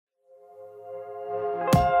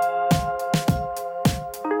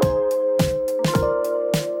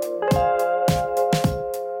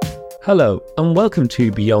Hello, and welcome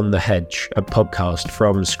to Beyond the Hedge, a podcast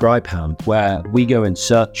from Scribehound, where we go in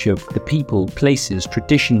search of the people, places,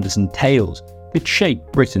 traditions, and tales that shape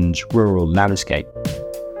Britain's rural landscape.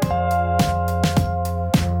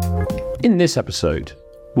 In this episode,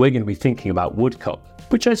 we're going to be thinking about woodcock,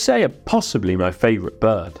 which I'd say are possibly my favourite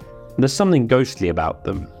bird. There's something ghostly about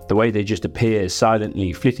them, the way they just appear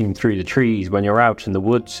silently flitting through the trees when you're out in the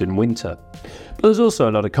woods in winter. But there's also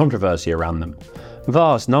a lot of controversy around them.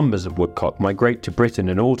 Vast numbers of woodcock migrate to Britain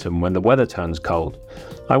in autumn when the weather turns cold.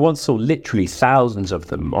 I once saw literally thousands of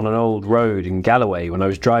them on an old road in Galloway when I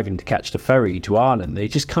was driving to catch the ferry to Ireland. They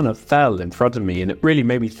just kind of fell in front of me, and it really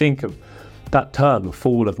made me think of that term, a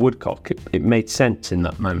fall of woodcock. It made sense in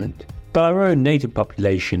that moment. But our own native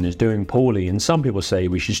population is doing poorly, and some people say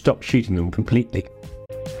we should stop shooting them completely.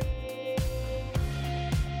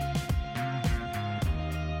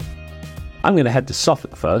 I'm going to head to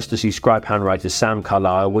Suffolk first to see Scribehound writer Sam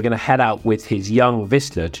Carlisle. We're going to head out with his young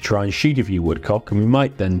Vista to try and shoot a few woodcock, and we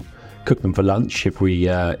might then cook them for lunch if we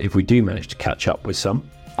do manage to catch up with some.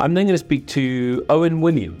 I'm then going to speak to Owen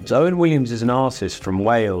Williams. Owen Williams is an artist from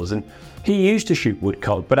Wales, and he used to shoot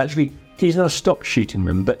woodcock, but actually he's now stopped shooting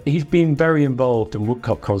them, but he's been very involved in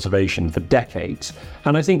woodcock conservation for decades.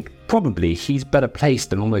 And I think probably he's better placed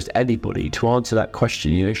than almost anybody to answer that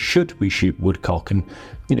question. Should we shoot woodcock? And,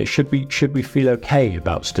 should we feel okay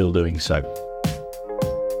about still doing so?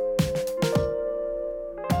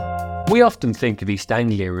 We often think of East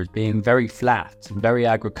Anglia as being very flat and very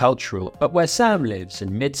agricultural, but where Sam lives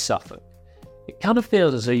in mid-Suffolk, it kind of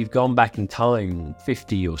feels as though you've gone back in time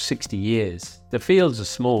 50 or 60 years. The fields are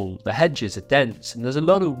small, the hedges are dense, and there's a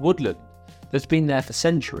lot of woodland that's been there for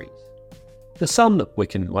centuries. The sun at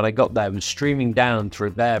Wicken when I got there was streaming down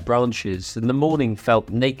through bare branches, and the morning felt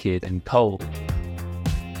naked and cold.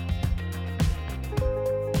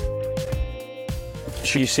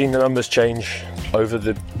 You've seen the numbers change over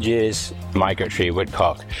the years. Migratory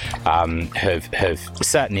woodcock have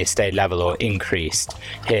certainly stayed level or increased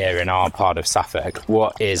here in our part of Suffolk.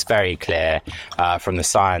 What is very clear from the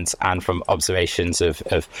science and from observations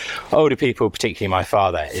of older people, particularly my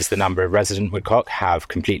father, is the number of resident woodcock have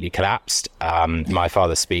completely collapsed. My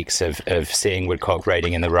father speaks of seeing woodcock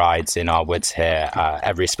raiding in the rides in our woods here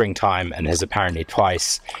every springtime, and has apparently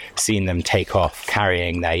twice seen them take off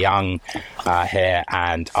carrying their young here,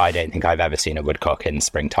 and I don't think I've ever seen a woodcock in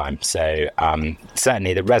springtime. So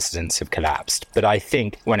certainly the residents have collapsed. But I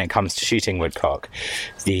think when it comes to shooting woodcock,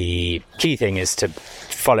 the key thing is to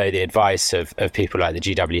follow the advice of people like the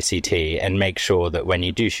GWCT and make sure that when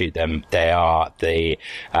you do shoot them, they are the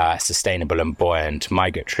sustainable and buoyant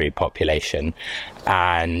migratory population.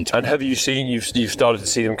 And have you seen, you've started to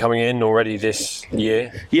see them coming in already this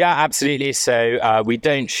year? Yeah, absolutely. So we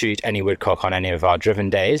don't shoot any woodcock on any of our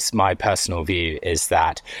driven days. My personal view is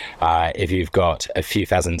that if you've got a few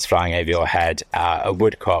pheasants flying over your head, a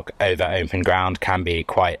woodcock over open ground can be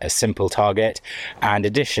quite a simple target. And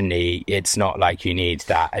additionally, it's not like you need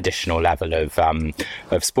that additional level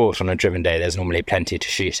of sport on a driven day. There's normally plenty to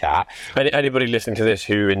shoot at. Anybody listening to this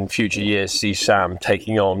who in future years sees Sam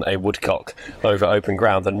taking on a woodcock over open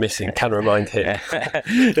ground and missing can remind him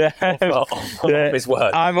of his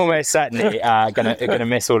word. I'm almost certainly gonna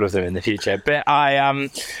miss all of them in the future. But I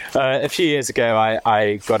a few years ago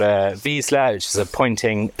I got a Wiesler, which is a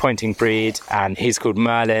pointing breed, and he's called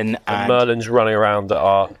Merlin. And Merlin's running around at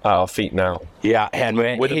our feet now. Yeah, and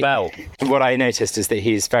with a bell. What I noticed is that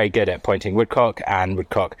he's very good at pointing woodcock, and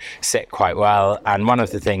woodcock sit quite well. And one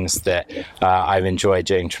of the things that I've enjoyed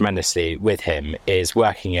doing tremendously with him is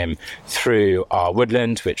working him through our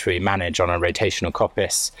woodland, which we manage on a rotational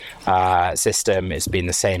coppice system. It's been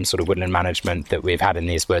the same sort of woodland management that we've had in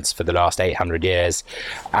these woods for the last 800 years.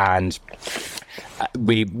 And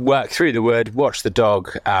we work through the wood, watch the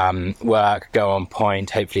dog work, go on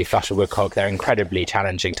point, hopefully flush a woodcock. They're incredibly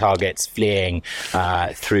challenging targets, fleeing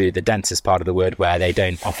through the densest part of the wood where they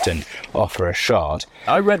don't often offer a shot.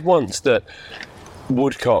 I read once that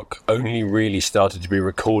woodcock only really started to be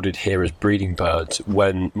recorded here as breeding birds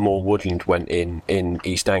when more woodland went in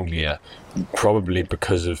East Anglia, probably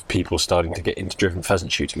because of people starting to get into driven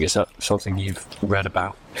pheasant shooting. Is that something you've read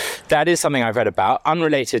about? That is something I've read about.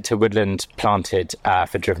 Unrelated to woodland planted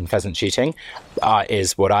for driven pheasant shooting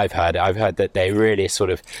is what I've heard. I've heard that they really sort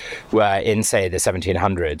of were in, say, the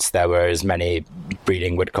 1700s. There were as many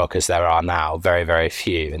breeding woodcock as there are now, very, very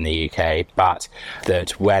few in the UK. But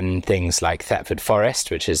that when things like Thetford Forest,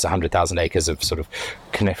 which is 100,000 acres of sort of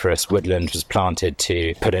coniferous woodland, was planted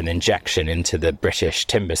to put an injection into the British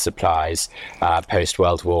timber supplies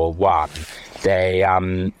post-World War I,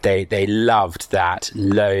 they loved that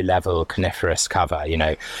low-level coniferous cover,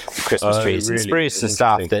 Christmas trees and spruce and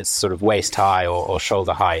stuff that's sort of waist high or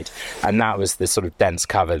shoulder height, and that was the sort of dense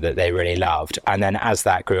cover that they really loved. And then as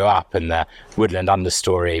that grew up and the woodland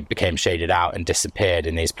understory became shaded out and disappeared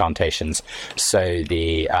in these plantations, so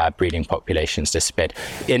the breeding populations disappeared.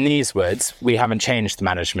 In these woods, we haven't changed the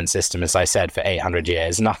management system, as I said, for 800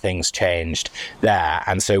 years. Nothing's changed there,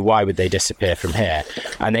 and so why would they disappear from here?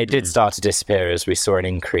 And they did start to disappear as we saw an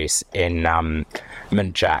increase in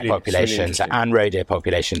muntjac populations and roe deer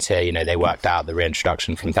populations here. They worked out the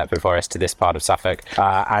reintroduction from Thetford Forest to this part of Suffolk,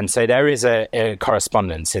 and so there is a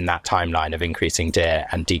correspondence in that timeline of increasing deer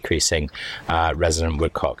and decreasing resident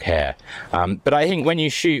woodcock here. But I think when you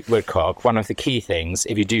shoot woodcock, one of the key things,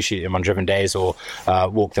 if you do shoot them on driven days or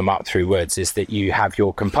walk them up through woods, is that you have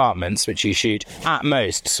your compartments, which you shoot at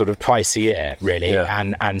most sort of twice a year, really.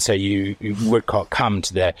 And so you woodcock come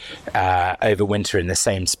to the overwinter in the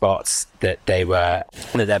same spots that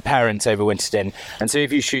their parents overwintered in. And so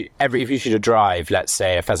if you shoot a drive, let's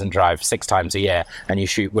say a pheasant drive 6 times a year, and you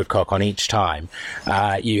shoot woodcock on each time,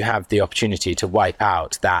 you have the opportunity to wipe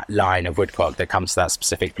out that line of woodcock that comes to that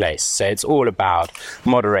specific place. So it's all about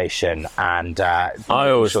moderation. And I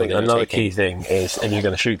always think another key thing is, if you're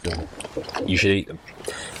going to shoot them, you should eat them.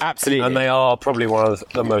 Absolutely. And they are probably one of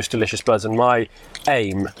the most delicious birds. And my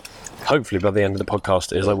aim, hopefully by the end of the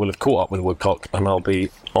podcast, is I will have caught up with a woodcock and I'll be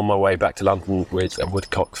on my way back to London with a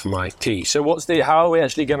woodcock for my tea. So how are we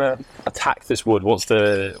actually going to attack this wood? What's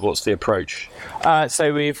the approach?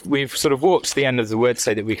 So we've sort of walked to the end of the wood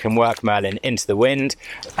so that we can work Merlin into the wind,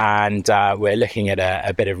 and we're looking at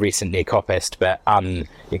a bit of recently coppiced but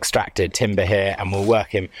unextracted timber here, and we'll work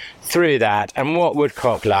him through that. And what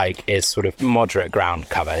woodcock like is sort of moderate ground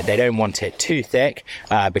cover. They don't want it too thick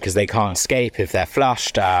because they can't escape if they're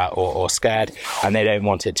flushed or scared, and they don't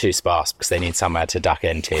want it too sparse because they need somewhere to duck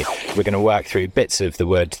into. We're going to work through bits of the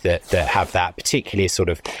wood that have that, particularly sort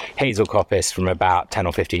of hazel coppice from about 10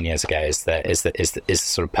 or 15 years ago is the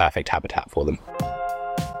sort of perfect habitat for them.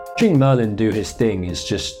 Watching Merlin do his thing is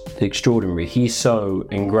just extraordinary. He's so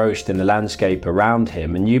engrossed in the landscape around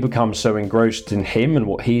him, and you become so engrossed in him and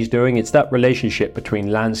what he's doing. It's that relationship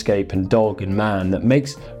between landscape and dog and man that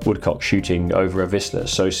makes woodcock shooting over a vista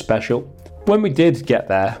so special. When we did get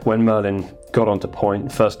there, when Merlin got onto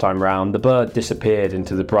point first time round, the bird disappeared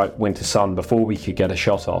into the bright winter sun before we could get a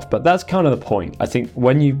shot off. But that's kind of the point. I think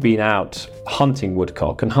when you've been out hunting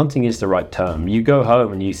woodcock, and hunting is the right term, you go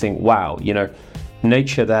home and you think, wow,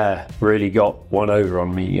 nature there really got one over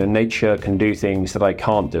on me. Nature can do things that I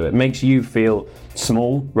can't do. It makes you feel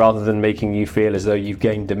small rather than making you feel as though you've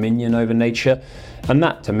gained dominion over nature. And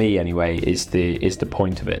that, to me anyway, is the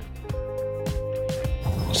point of it.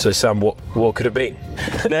 So Sam, what could it be?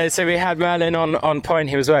 No, so we had Merlin on point.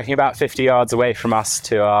 He was working about 50 yards away from us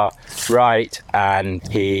to our right, and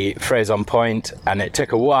he froze on point, and it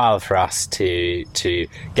took a while for us to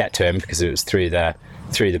get to him because it was through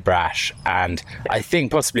the brash. And I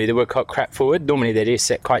think possibly the woodcock crept forward. Normally they do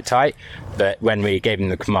sit quite tight, but when we gave him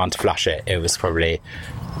the command to flush it, it was probably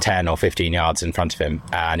 10 or 15 yards in front of him,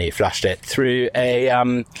 and he flushed it through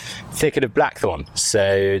a thicket of blackthorn.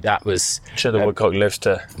 So that was sure the woodcock lives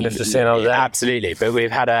to see another day. Absolutely. But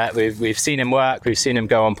we've seen him work, we've seen him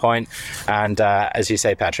go on point, and as you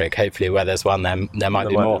say, Patrick, hopefully where there's one, there might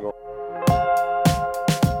be more.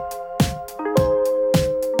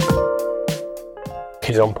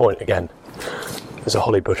 He's on point again. There's a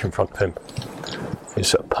holly bush in front of him.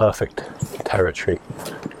 It's a perfect territory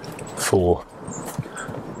for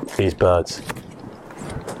these birds.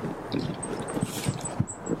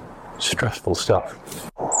 Stressful stuff.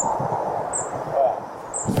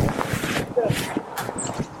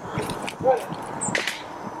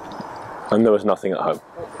 And there was nothing at home.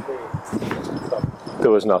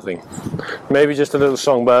 There was nothing. Maybe just a little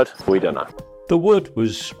songbird. We don't know. The wood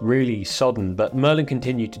was really sodden, but Merlin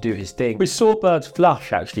continued to do his thing. We saw birds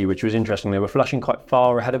flush, actually, which was interesting. They were flushing quite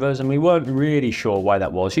far ahead of us, and we weren't really sure why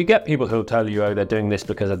that was. You get people who'll tell you, oh, they're doing this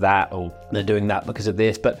because of that, or they're doing that because of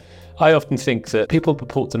this, but I often think that people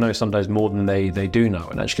purport to know sometimes more than they do know,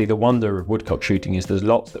 and actually the wonder of woodcock shooting is there's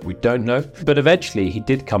lots that we don't know. But eventually he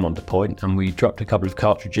did come onto point, and we dropped a couple of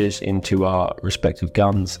cartridges into our respective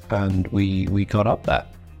guns, and we got up there.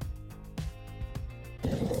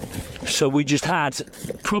 So we just had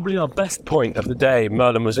probably our best point of the day.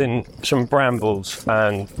 Merlin was in some brambles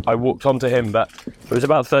and I walked onto him, but it was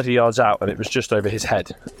about 30 yards out and it was just over his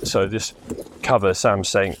head. So this cover, Sam's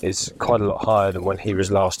saying, is quite a lot higher than when he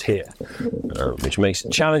was last here, which makes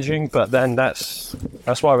it challenging, but then that's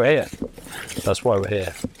why we're here. That's why we're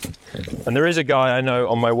here. And there is a guy I know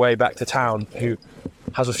on my way back to town who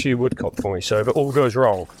has a few woodcock for me. So if it all goes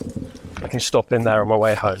wrong, I can stop in there on my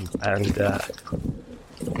way home and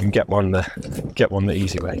get one the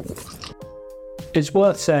easy way. It's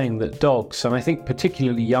worth saying that dogs, and I think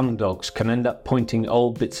particularly young dogs, can end up pointing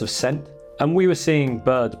old bits of scent. And we were seeing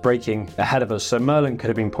birds breaking ahead of us, so Merlin could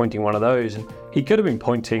have been pointing one of those, and he could have been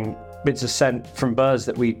pointing bits of scent from birds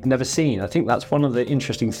that we'd never seen. I think that's one of the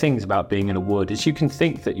interesting things about being in a wood, is you can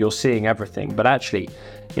think that you're seeing everything, but actually,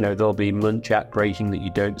 there'll be muntjac breaking that you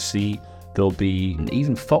don't see. There'll be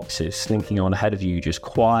even foxes slinking on ahead of you, just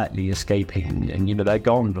quietly escaping, and they're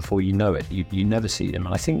gone before you know it. You never see them,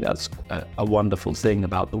 and I think that's a wonderful thing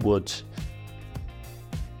about the woods.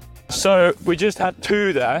 So we just had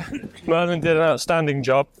 2 there. Merlin did an outstanding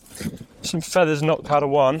job. Some feathers knocked out of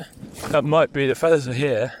one. That might be the feathers are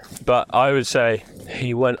here, but I would say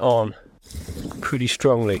he went on pretty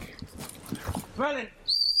strongly. Merlin!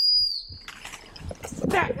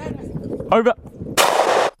 Over!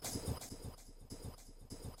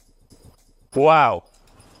 Wow,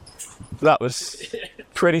 that was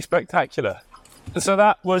pretty spectacular. So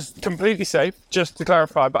that was completely safe, just to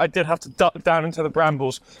clarify, but I did have to duck down into the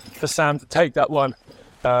brambles for Sam to take that one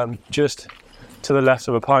just to the left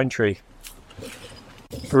of a pine tree.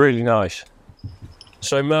 Really nice.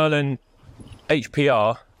 So Merlin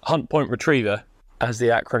HPR, Hunt Point Retriever, as the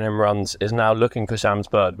acronym runs, is now looking for Sam's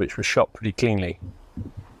bird, which was shot pretty cleanly.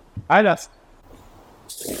 I lost.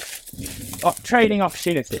 Training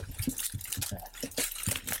opportunity.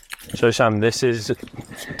 So Sam, this is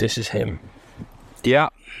him. Yeah,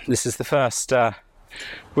 this is the first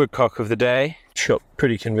woodcock of the day. Shot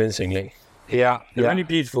pretty convincingly. Yeah. A really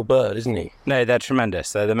beautiful bird, isn't he? No, they're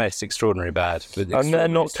tremendous. They're the most extraordinary bird. And they're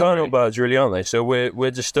nocturnal birds, really, aren't they? So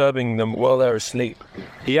we're disturbing them while they're asleep.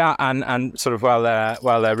 Yeah, and sort of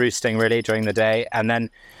while they're roosting, really, during the day. And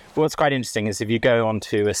then what's quite interesting is if you go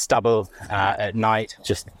onto a stubble at night,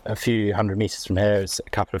 just a few hundred metres from here, it's a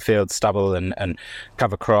couple of fields, stubble and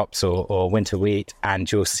cover crops or winter wheat,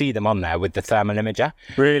 and you'll see them on there with the thermal imager.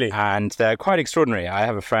 Really? And they're quite extraordinary. I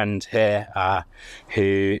have a friend here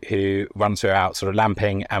who runs her out sort of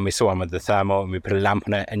lamping, and we saw one with the thermal, and we put a lamp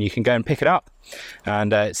on it, and you can go and pick it up.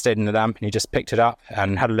 And it stayed in the lamp, and he just picked it up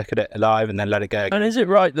and had a look at it alive and then let it go. And is it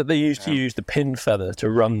right that they used to use the pin feather to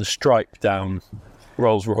run the stripe down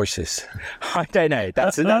Rolls Royces? I don't know.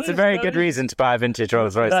 That's a very good reason to buy a vintage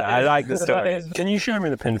Rolls Royce. I like the story. Can you show me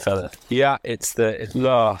the pin feather? Yeah, it's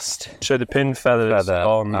last. So the pin feathers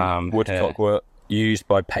on woodcock were used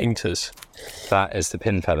by painters. That is the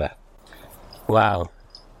pin feather. Wow.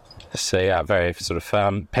 So yeah, very sort of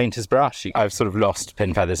firm painter's brush. I've sort of lost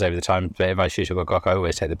pin feathers over the time, but if I shoot a woodcock, I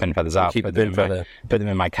always take the pin feathers out. Keep the pin feather. Put them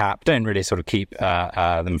in my cap. Don't really sort of keep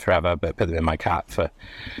them forever, but put them in my cap for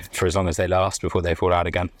as long as they last before they fall out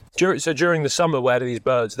again. So during the summer, when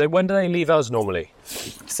do they leave us normally?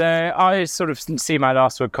 So I sort of see my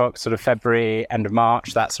last woodcock sort of February, end of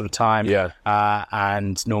March, that sort of time. Yeah.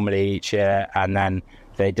 And normally each year, and then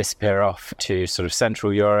they disappear off to sort of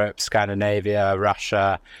Central Europe, Scandinavia,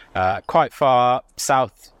 Russia, quite far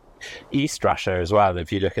south-east Russia as well.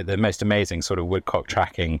 If you look at the most amazing sort of woodcock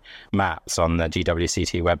tracking maps on the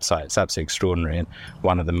GWCT website, it's absolutely extraordinary. And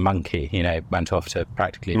one of them, Monkey, went off to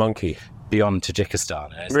practically beyond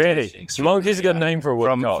Tajikistan. Really? Monkey's a good name for a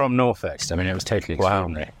woodcock. From Norfolk. I mean, it was totally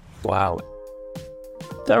extraordinary. Wow.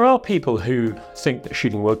 There are people who think that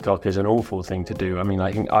shooting woodcock is an awful thing to do. I mean,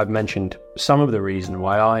 I think I've mentioned some of the reason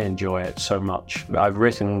why I enjoy it so much. I've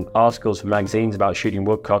written articles for magazines about shooting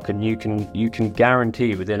woodcock, and you can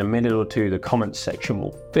guarantee within a minute or two the comments section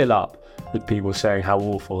will fill up with people saying how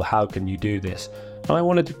awful, how can you do this? And I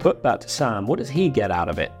wanted to put that to Sam. What does he get out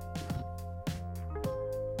of it?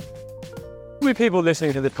 With people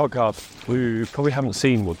listening to the podcast who probably haven't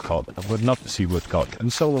seen woodcock and would love to see woodcock,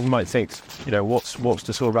 and some of them might think, what's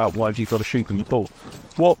this all about? Why have you got to shoot them at all?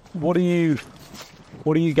 What do you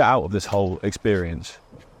get out of this whole experience?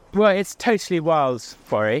 Well, it's totally wild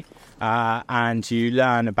quarry, and you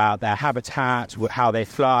learn about their habitat, how they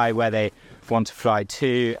fly, where they want to fly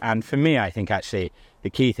to. And for me, I think actually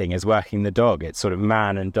the key thing is working the dog. It's sort of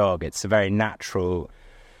man and dog. It's a very natural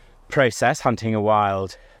process, hunting a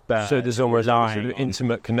wild. So there's almost a sort of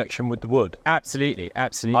intimate connection with the wood. Absolutely. I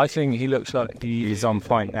think he looks like he's on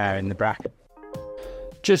point there in the bracket.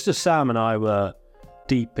 Just as Sam and I were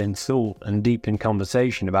deep in thought and deep in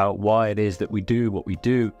conversation about why it is that we do what we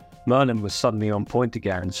do, Merlin was suddenly on point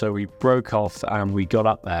again, so we broke off and we got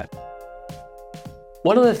up there.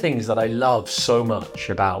 One of the things that I love so much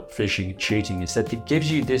about fishing and shooting is that it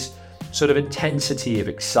gives you this sort of intensity of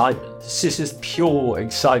excitement. This is pure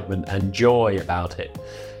excitement and joy about it.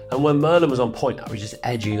 And when Merlin was on point, I was just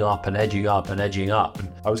edging up and edging up and edging up.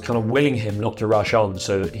 And I was kind of willing him not to rush on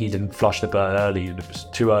so that he didn't flush the bird early and it was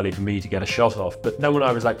too early for me to get a shot off. But then when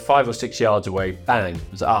I was like 5 or 6 yards away, bang,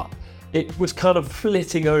 it was up. It was kind of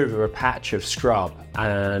flitting over a patch of scrub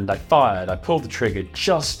and I fired. I pulled the trigger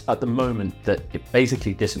just at the moment that it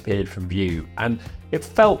basically disappeared from view. And it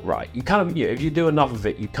felt right. You kind of, if you do enough of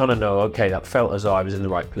it, you kind of know, okay, that felt as though I was in the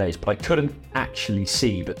right place, but I couldn't actually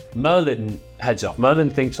see. But Merlin, heads up, Merlin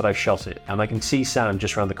thinks that I shot it, and I can see Sam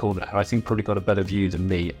just around the corner, who I think probably got a better view than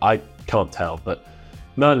me. I can't tell, but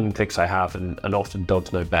Merlin thinks I have, and often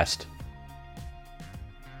dogs know best.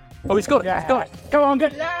 Oh, he's got it, he's got it. Come on,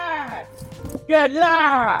 good lad! Good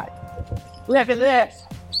lad! Look at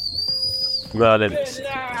this! Merlin's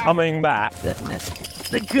coming back.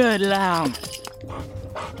 The good lamb!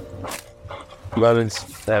 Merlin's,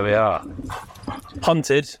 there we are.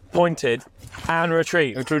 Hunted, pointed, and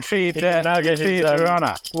retrieved. Retrieved Your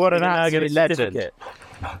Honour. What an absolute legend.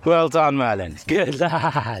 Well done, Merlin. Good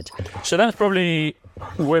lad. So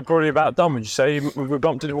we're probably about done, would you say? We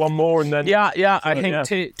bumped into one more and then... Yeah, I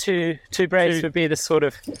think two brace would be the sort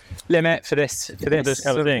of limit for this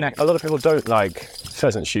kind of thing. A lot of people don't like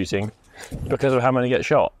pheasant shooting because of how many get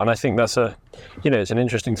shot, and I think that's it's an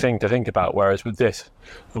interesting thing to think about. Whereas with this,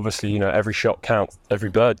 obviously, every shot counts,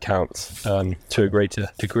 every bird counts to a greater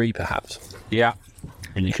degree, perhaps. Yeah.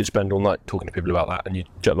 And you could spend all night talking to people about that, and you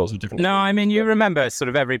get lots of different. No, I mean, you remember sort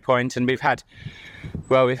of every point, and we've had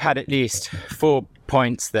at least 4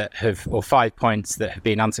 points or 5 points that have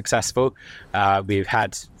been unsuccessful. We've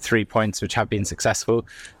had 3 points which have been successful.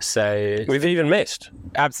 So we've even missed.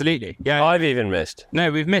 Absolutely, yeah. I've even missed. No,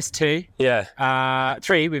 we've missed 2. Yeah.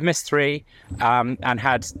 3. We've missed 3, and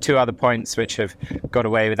had 2 other points which have got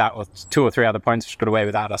away without, or 2 or 3 other points which got away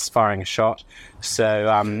without us firing a shot.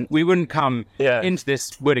 So we wouldn't come into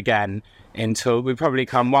this wood again until we probably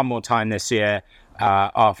come one more time this year.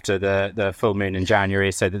 After the full moon in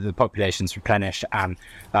January, so that the population's replenished, and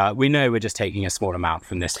we know we're just taking a small amount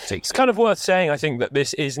from this particular. It's kind of worth saying, I think, that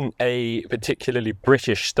this isn't a particularly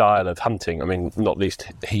British style of hunting. I mean, not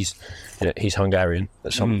least he's Hungarian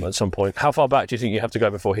at some point. How far back do you think you have to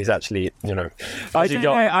go before he's actually, I don't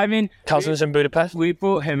know. I mean, cousins in Budapest? We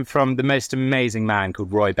brought him from the most amazing man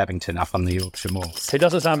called Roy Bebbington up on the Yorkshire Moors. He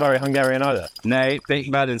doesn't sound very Hungarian either. No,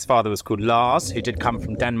 Merlin's father was called Lars, who did come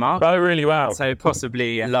from Denmark. Oh, really? Wow. So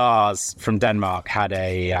possibly Lars from Denmark had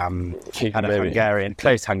a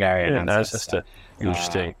close Hungarian ancestor.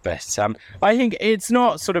 Interesting. But I think it's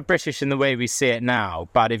not sort of British in the way we see it now,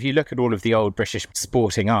 but if you look at all of the old British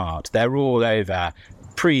sporting art, they're all over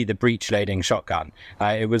pre the breech loading shotgun.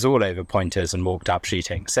 It was all over pointers and walked up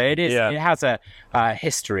shooting. So it is. It has a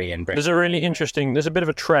history in Britain. There's a bit of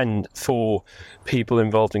a trend for people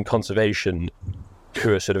involved in conservation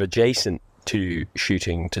who are sort of adjacent to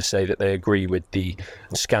shooting to say that they agree with the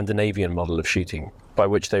Scandinavian model of shooting, by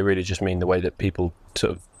which they really just mean the way that people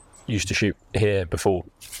sort of used to shoot here before,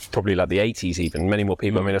 probably like the 80s even. Many more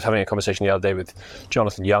people. I mean, I was having a conversation the other day with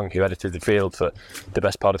Jonathan Young, who edited The Field for the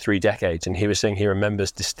best part of 3 decades, and he was saying he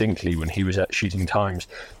remembers distinctly when he was at Shooting Times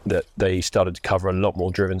that they started to cover a lot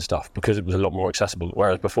more driven stuff because it was a lot more accessible,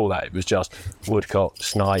 whereas before that it was just woodcock,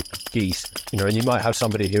 snipe, geese, and you might have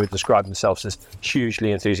somebody who would describe themselves as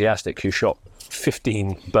hugely enthusiastic who shot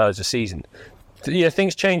 15 birds a season.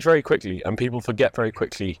 Things change very quickly and people forget very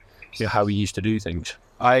quickly how we used to do things.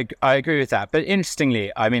 I agree with that. But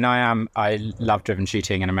interestingly, I mean, I love driven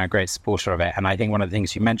shooting and I'm a great supporter of it. And I think one of the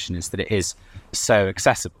things you mentioned is that it is so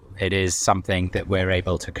accessible. It is something that we're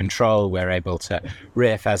able to control. We're able to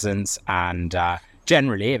rear pheasants, and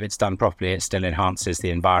generally, if it's done properly, it still enhances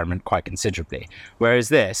the environment quite considerably. Whereas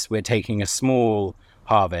this, we're taking a small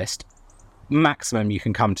harvest. Maximum you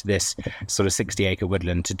can come to this sort of 60-acre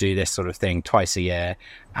woodland to do this sort of thing twice a year,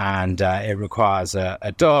 and it requires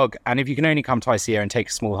a dog. And if you can only come twice a year and take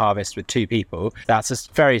a small harvest with 2 people, that's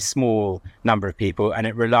a very small number of people, and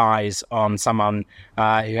it relies on someone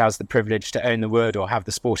who has the privilege to own the wood or have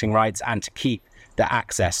the sporting rights and to keep the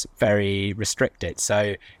access very restricted.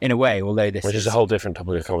 So in a way, although this is a whole different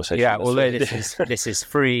topic of conversation. Yeah, although this is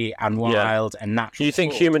free and wild and natural. You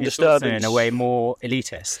think human disturbance, also in a way, more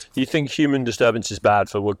elitist? You think human disturbance is bad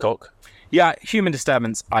for woodcock? Yeah, human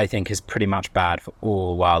disturbance, I think, is pretty much bad for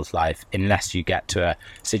all wildlife, unless you get to a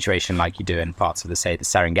situation like you do in parts of the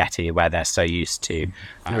Serengeti, where they're so used to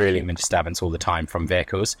human disturbance all the time from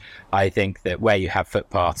vehicles. I think that where you have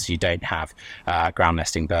footpaths, you don't have ground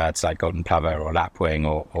nesting birds like golden plover or lapwing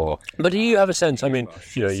or. But do you have a sense? I mean,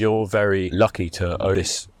 you're very lucky to own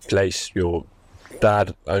this place. Your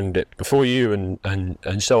dad owned it before you,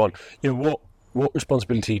 and so on. What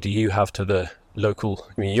responsibility do you have to the local?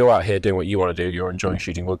 I mean, you're out here doing what you want to do. You're enjoying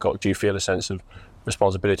shooting woodcock. Do you feel a sense of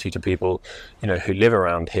responsibility to people, who live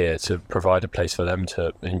around here to provide a place for them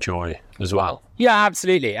to enjoy as well? Yeah,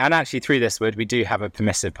 absolutely. And actually, through this wood, we do have a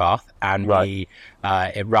permissive path, and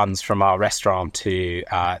it runs from our restaurant to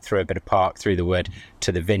through a bit of park, through the wood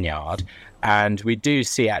to the vineyard. And we do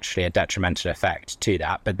see actually a detrimental effect to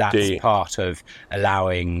that, but that's part of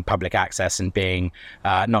allowing public access and being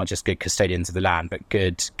not just good custodians of the land, but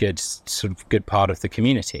good part of the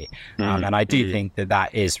community. And I do think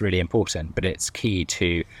that is really important, but it's key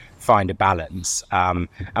to find a balance. And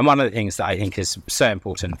one of the things that I think is so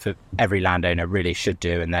important for every landowner really should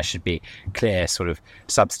do, and there should be clear sort of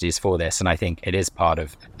subsidies for this, and I think it is part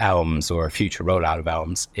of ELMS or a future rollout of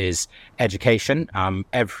ELMS, is education.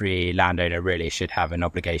 Every landowner really should have an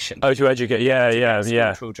obligation. Oh, to educate, yeah.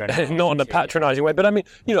 Children not in a patronising way, but I mean,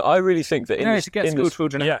 I really think that to get school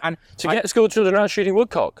children and get school children out shooting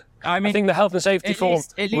woodcock. I think the health and safety form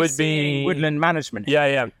would be woodland management.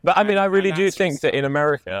 Yeah. But I mean, I really do think that in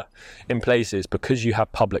America, in places, because you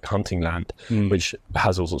have public hunting land, which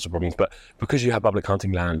has all sorts of problems, but because you have public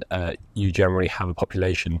hunting land, you generally have a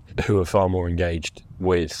population who are far more engaged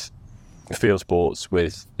with field sports,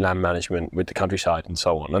 with land management, with the countryside and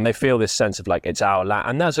so on, and they feel this sense of like it's our land,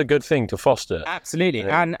 and that's a good thing to foster. Absolutely.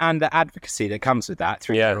 And the advocacy that comes with that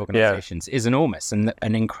through their organisations is enormous, and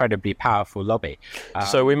an incredibly powerful lobby.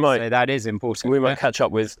 So that is important. We might catch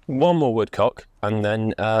up with one more woodcock, and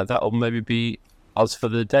then that'll maybe be us for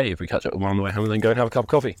the day if we catch up with one on the way home and then go and have a cup of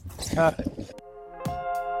coffee. Perfect.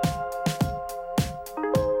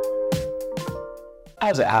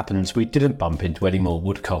 As it happens, we didn't bump into any more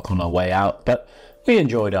woodcock on our way out, but we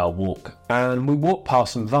enjoyed our walk, and we walked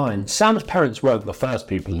past some vines. Sam's parents weren't the first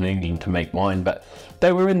people in England to make wine, but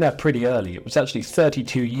they were in there pretty early. It was actually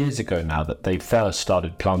 32 years ago now that they first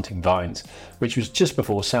started planting vines, which was just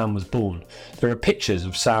before Sam was born. There are pictures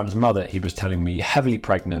of Sam's mother, he was telling me, heavily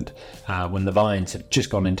pregnant when the vines had just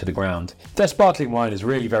gone into the ground. Their sparkling wine is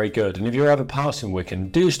really very good, and if you're ever passing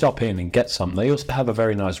Wicken, do stop in and get some. They also have a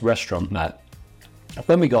very nice restaurant there.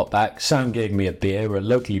 When we got back, Sam gave me a beer, a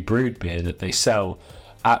locally brewed beer that they sell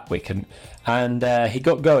at Wicken, and he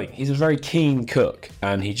got going. He's a very keen cook,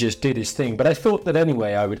 and he just did his thing. But I thought that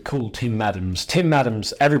anyway I would call Tim Adams. Tim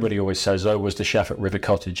Adams, everybody always says, was the chef at River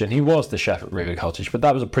Cottage, and he was the chef at River Cottage, but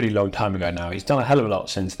that was a pretty long time ago now. He's done a hell of a lot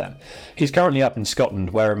since then. He's currently up in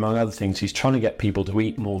Scotland, where, among other things, he's trying to get people to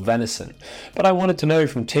eat more venison. But I wanted to know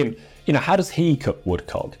from Tim, how does he cook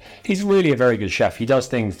woodcock? He's really a very good chef. He does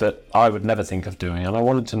things that I would never think of doing, and I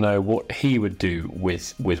wanted to know what he would do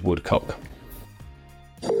with woodcock.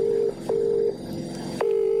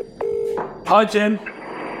 Hi, Jim.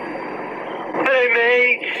 Hello,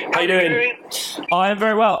 mate. How you doing? I am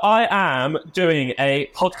very well. I am doing a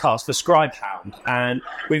podcast for Scribehound, and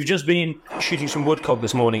we've just been shooting some woodcock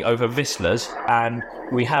this morning over Whistler's, and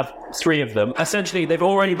we have 3 of them. Essentially, they've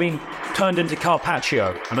already been turned into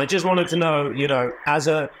carpaccio, and I just wanted to know, as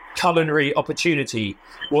a culinary opportunity,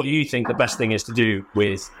 what do you think the best thing is to do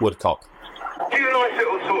with woodcock? Do a nice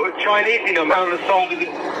little sort of Chinese thing around the side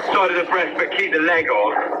of the breast, but keep the leg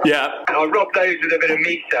on. Yeah. And I rub those with a bit of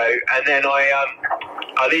miso, and then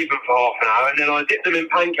I leave them for half an hour, and then I dip them in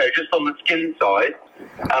panko just on the skin side,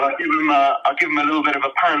 and I give them a little bit of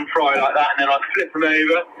a pan fry like that, and then I flip them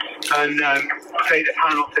over and take the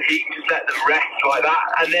pan off the heat, just let them rest like that,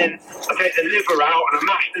 and then I take the liver out and I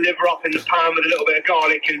mash the liver up in the pan with a little bit of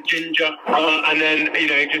garlic and ginger, and then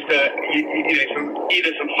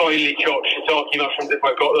some finely chopped shiitake mushrooms if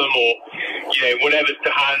I've got them, or whatever's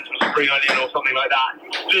to hand, some spring onion or something like that.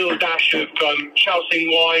 A little dash of Shaoxing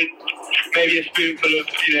wine, maybe a spoonful of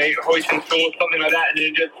hoisin sauce, something like that, and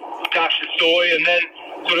then just dash of soy, and then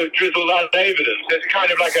sort of drizzle that over them. So it's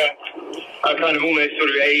kind of like a kind of almost sort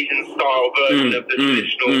of Asian style version of the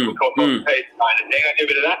traditional woodcock paste kind of thing. I do a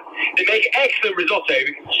bit of that. They make excellent risotto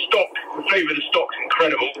because the flavour of the stock's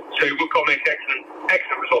incredible. So woodcock makes excellent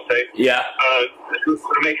risotto. Yeah. Sort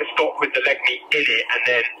of make a stock with the leg meat in it, and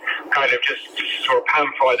then kind of just sort of pan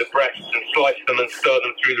fry the breasts and slice them and stir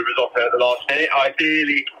them through the risotto at the last minute.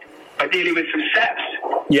 Ideally with some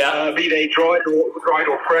seps. Yeah. Be they dried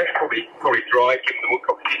or fresh, probably dried given the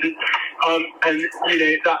woodcock season. And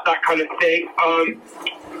that kind of thing.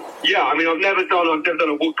 I've never done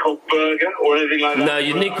a woodcock burger or anything like that. No,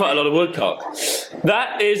 you need quite a lot of woodcock.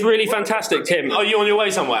 That is really fantastic, Tim. Are you on your way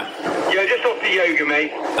somewhere? Yeah, just off the yoga,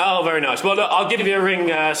 mate. Oh, very nice. Well, look, I'll give you a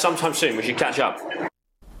ring sometime soon. We should catch up.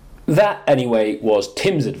 That, anyway, was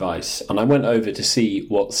Tim's advice, and I went over to see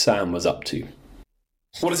what Sam was up to.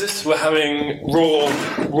 What is this? We're having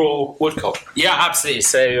raw woodcock. Yeah, absolutely.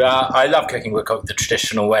 So I love cooking woodcock the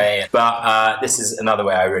traditional way, but this is another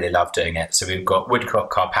way I really love doing it. So we've got woodcock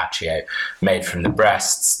carpaccio made from the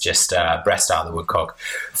breasts, just breast out of the woodcock,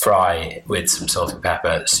 fry with some salt and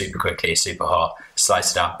pepper super quickly, super hot,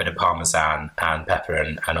 slice it up, bit of parmesan and pepper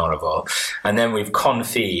and olive oil. And then we've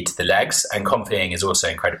confit the legs, and confitting is also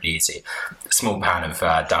incredibly easy. A small pan of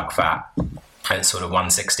duck fat, at sort of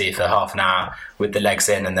 160 for half an hour with the legs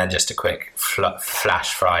in, and then just a quick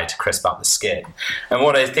flash fry to crisp up the skin. And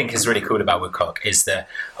what I think is really cool about woodcock is that,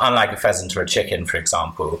 unlike a pheasant or a chicken, for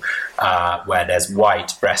example, where there's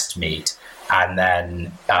white breast meat and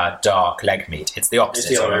then dark leg meat, it's the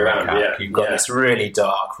opposite. It's the other way around, yeah. You've got this really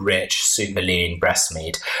dark, rich, super lean breast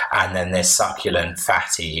meat, and then this succulent,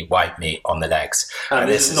 fatty white meat on the legs. And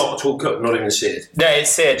this is not at all cooked, not even seared? No,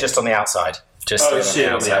 it's seared just on the outside. Just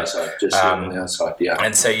on the outside, yeah.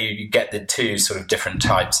 And so you get the two sort of different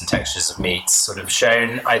types and textures of meats sort of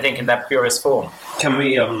shown, I think, in their purest form. Can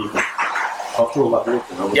we, after all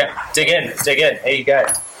that, yeah, dig in. Here you go.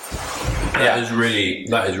 That is really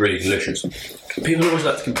delicious. People always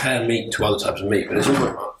like to compare meat to other types of meat, but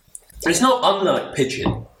it's not unlike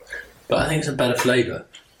pigeon, but I think it's a better flavour.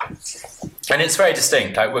 And it's very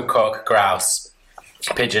distinct, like woodcock, grouse,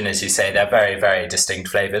 pigeon, as you say, they're very, very distinct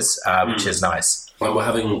flavours, which is nice. Well, we're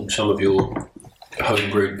having some of your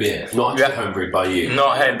home-brewed beer. Not actually home-brewed by you.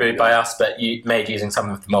 Not home-brewed by us, but made using some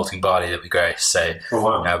of the malting barley that we grow. So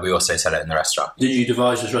we also sell it in the restaurant. Did you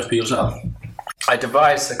devise this recipe yourself? I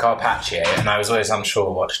devised the carpaccio, and I was always unsure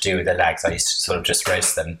what to do with the legs. I used to sort of just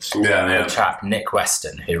roast them. The chap, Nick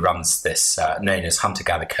Weston, who runs this, known as Hunter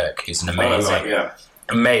Gather Cook, who's an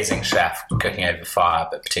amazing chef, cooking over fire,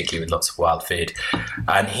 but particularly with lots of wild food.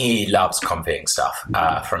 And he loves confiting stuff,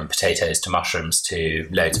 from potatoes to mushrooms to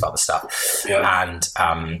loads of other stuff. Yeah.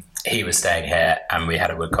 And he was staying here, and we had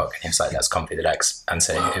a woodcock, and he was like, let's confit the legs. And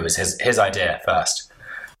so it was his idea first.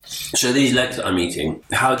 So these legs that I'm eating,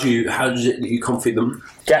 how do you confit them?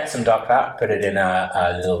 Get some duck fat, put it in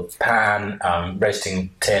a little pan, roasting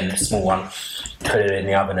tin, small one, put it in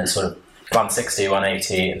the oven at sort of 160,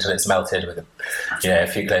 180 until it's melted with a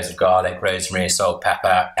few cloves of garlic, rosemary, salt,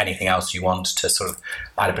 pepper, anything else you want to sort of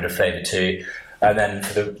add a bit of flavour to. And then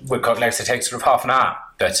for the woodcock legs, it takes sort of half an hour,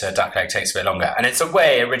 but duck leg takes a bit longer. And it's a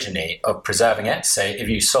way originally of preserving it. So if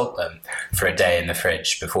you salt them for a day in the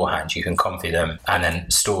fridge beforehand, you can confit them and then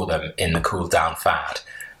store them in the cooled down fat,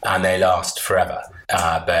 and they last forever.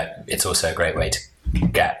 But it's also a great way to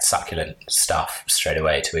get succulent stuff straight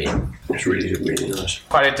away to eat. It's really, really nice.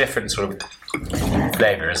 Quite a different sort of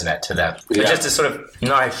flavour, isn't it, to them? Yeah. It's just a sort of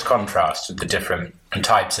nice contrast with the different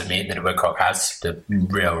types of meat that a woodcock has. The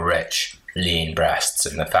real rich, lean breasts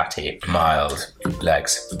and the fatty, mild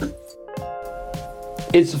legs.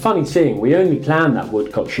 It's a funny thing, we only planned that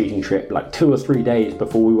woodcock shooting trip like 2 or 3 days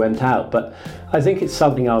before we went out, but I think it's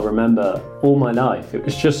something I'll remember all my life. It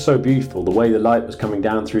was just so beautiful, the way the light was coming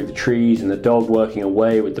down through the trees and the dog working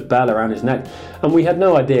away with the bell around his neck, and we had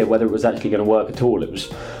no idea whether it was actually going to work at all. It was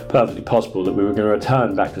perfectly possible that we were going to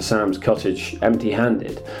return back to Sam's cottage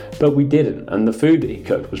empty-handed, but we didn't, and the food that he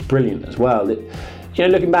cooked was brilliant as well.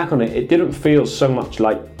 Looking back on it, it didn't feel so much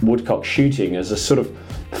like woodcock shooting as a sort of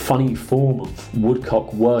funny form of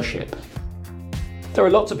woodcock worship. There are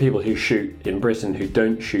lots of people who shoot in Britain who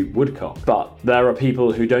don't shoot woodcock, but there are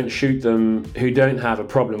people who don't shoot them who don't have a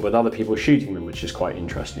problem with other people shooting them, which is quite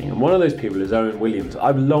interesting. And one of those people is Owen Williams.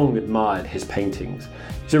 I've long admired his paintings.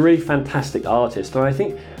 He's a really fantastic artist, and I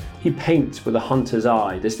think he paints with a hunter's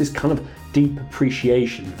eye. There's this kind of deep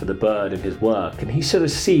appreciation for the bird in his work, and he sort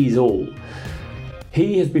of sees all.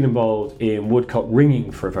 He has been involved in woodcock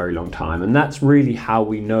ringing for a very long time, and that's really how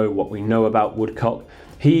we know what we know about woodcock.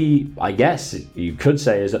 He, I guess you could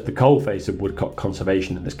say, is at the coalface of woodcock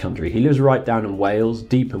conservation in this country. He lives right down in Wales,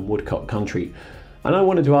 deep in woodcock country. And I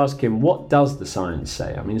wanted to ask him, what does the science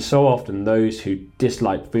say? I mean, so often those who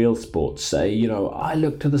dislike field sports say, I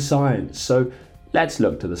look to the science, so let's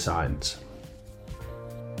look to the science.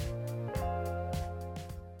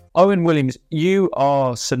 Owen Williams, you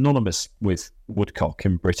are synonymous with woodcock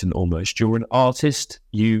in Britain almost. You're an artist,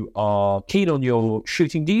 you are keen on your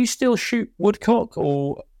shooting. Do you still shoot woodcock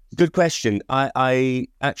or? Good question. I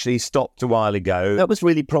actually stopped a while ago. That was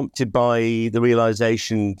really prompted by the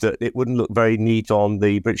realisation that it wouldn't look very neat on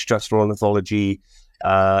the British Trust for Ornithology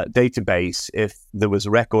database if there was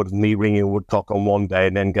a record of me ringing a woodcock on one day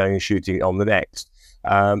and then going and shooting it on the next.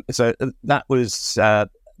 So that was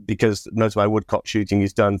because most of my woodcock shooting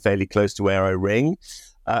is done fairly close to where I ring.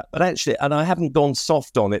 But actually, and I haven't gone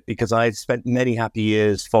soft on it because I had spent many happy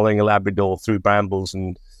years following a Labrador through brambles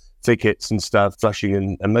and thickets and stuff,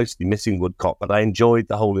 flushing and mostly missing woodcock. But I enjoyed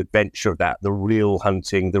the whole adventure of that, the real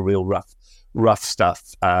hunting, the real rough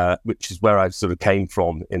stuff, which is where I sort of came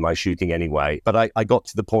from in my shooting anyway. But I got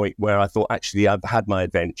to the point where I thought, actually, I've had my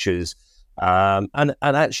adventures. And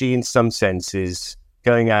actually, in some senses,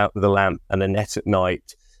 going out with a lamp and a net at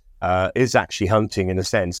night is actually hunting in a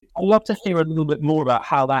sense. I'd love to hear a little bit more about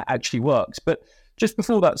how that actually works. But just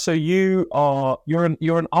before that, so you're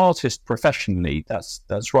an artist professionally.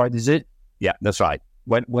 That's right, is it? Yeah, that's right.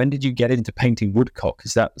 When did you get into painting woodcock?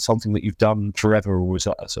 Is that something that you've done forever, or was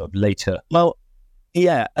that sort of later? Well,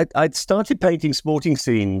 yeah, I'd started painting sporting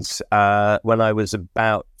scenes when I was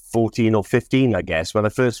about 14 or 15, I guess, when I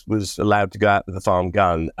first was allowed to go out with a farm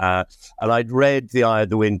gun. And I'd read The Eye of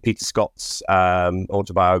the Wind, Peter Scott's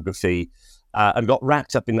autobiography, and got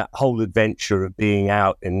wrapped up in that whole adventure of being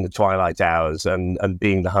out in the twilight hours and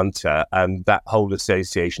being the hunter, and that whole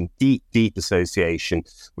association, deep association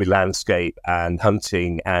with landscape and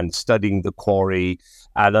hunting and studying the quarry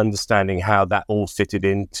and understanding how that all fitted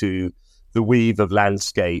into the weave of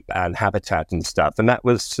landscape and habitat and stuff. And that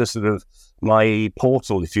was sort of my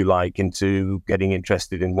portal, if you like, into getting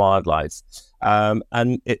interested in wildlife.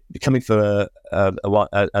 And it coming from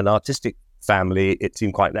an artistic family, it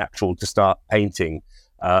seemed quite natural to start painting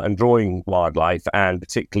and drawing wildlife, and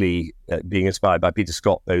particularly being inspired by Peter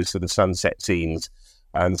Scott, those sort of sunset scenes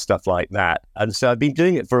and stuff like that. And so I've been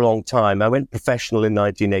doing it for a long time. I went professional in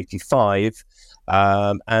 1985,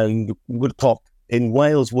 and woodcock in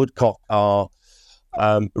Wales, woodcock are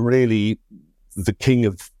really the king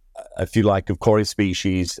of, if you like, of quarry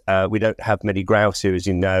species. We don't have many grouse here, as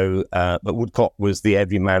you know, but woodcock was the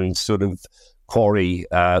everyman's sort of quarry,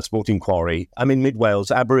 sporting quarry. I'm in mid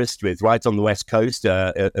Wales, Aberystwyth, right on the west coast,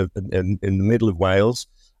 in the middle of Wales,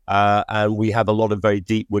 and we have a lot of very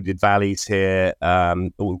deep wooded valleys here,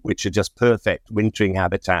 which are just perfect wintering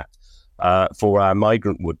habitat for our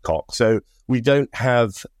migrant woodcock. So we don't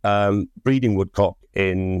have breeding woodcock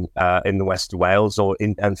in the west of Wales, or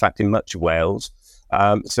in fact in much of Wales.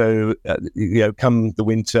 So come the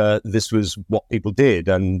winter, this was what people did,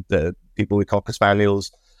 and people with cocker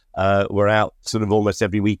spaniels were out sort of almost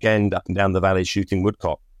every weekend up and down the valley shooting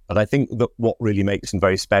woodcock. But I think that what really makes them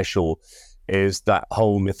very special is that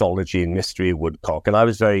whole mythology and mystery of woodcock. And I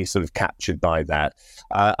was very sort of captured by that.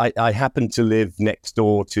 I happened to live next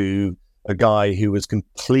door to a guy who was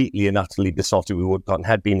completely and utterly besotted with woodcock and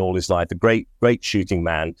had been all his life, a great shooting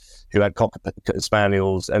man who had cocker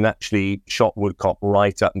spaniels and actually shot woodcock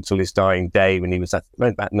right up until his dying day when he was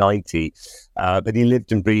around about 90. But he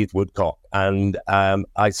lived and breathed woodcock, and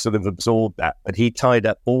I sort of absorbed that. But he tied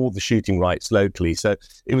up all the shooting rights locally, so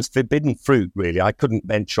it was forbidden fruit, really. I couldn't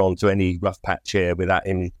venture onto any rough patch here without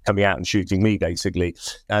him coming out and shooting me, basically.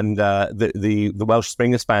 And the Welsh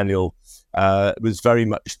Springer Spaniel was very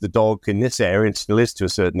much the dog in this area, and still is to a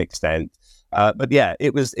certain extent. But yeah,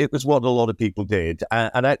 it was what a lot of people did,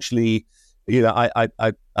 and actually,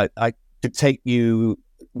 I could take you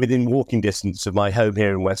within walking distance of my home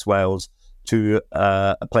here in West Wales to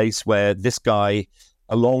a place where this guy,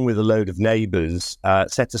 along with a load of neighbours,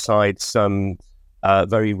 set aside some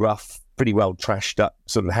very rough, pretty well trashed up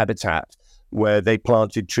sort of habitat where they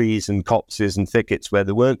planted trees and copses and thickets where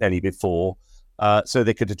there weren't any before, so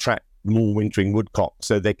they could attract more wintering woodcock,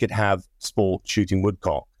 so they could have sport shooting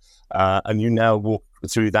woodcock. And you now walk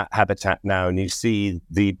through that habitat now, and you see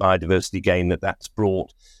the biodiversity gain that's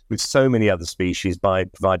brought with so many other species by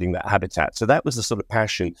providing that habitat. So that was the sort of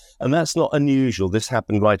passion, and that's not unusual. This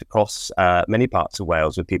happened right across many parts of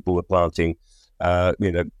Wales, where people were planting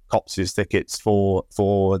copses, thickets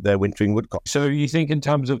for their wintering woodcock. So you think in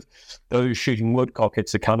terms of those shooting woodcock,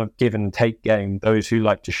 it's a kind of give and take game. Those who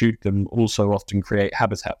like to shoot them also often create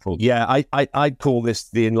habitat for them. Yeah, I'd call this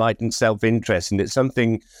the enlightened self-interest, and it's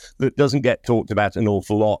something that doesn't get talked about an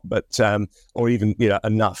awful lot, but or even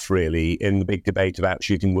enough really in the big debate about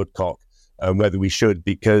shooting woodcock. Whether we should,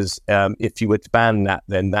 because if you were to ban that,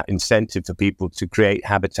 then that incentive for people to create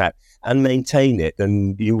habitat and maintain it,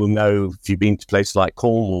 and you will know if you've been to places like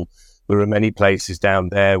Cornwall, there are many places down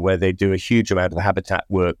there where they do a huge amount of habitat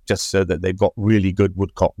work just so that they've got really good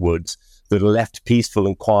woodcock woods that are left peaceful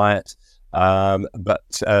and quiet,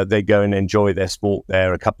 but they go and enjoy their sport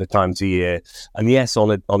there a couple of times a year. And yes, on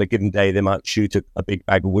a given day, they might shoot a big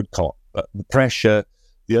bag of woodcock, but the pressure,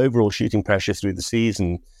 the overall shooting pressure through the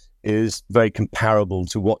season is very comparable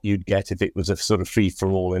to what you'd get if it was a sort of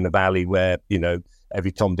free-for-all in a valley where,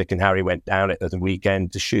 every Tom, Dick and Harry went down it at the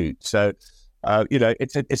weekend to shoot. So,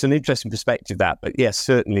 it's an interesting perspective, that. But yes,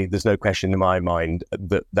 certainly there's no question in my mind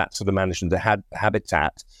that that sort of management of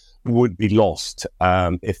habitat would be lost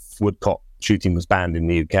if woodcock shooting was banned in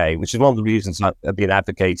the UK, which is one of the reasons I've been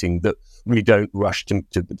advocating that we don't rush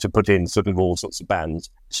to put in sort of all sorts of bans.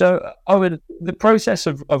 So, Owen, the process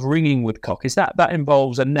of ringing woodcock, is that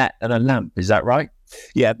involves a net and a lamp, is that right?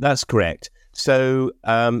 Yeah, that's correct. So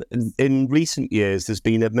in recent years, there's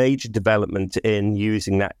been a major development in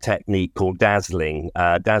using that technique called dazzling,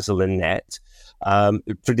 dazzle and net.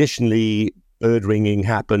 Traditionally, bird ringing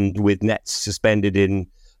happened with nets suspended in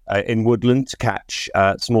woodland to catch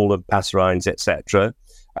smaller passerines, etc.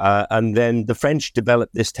 And then the French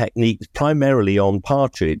developed this technique primarily on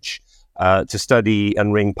partridge to study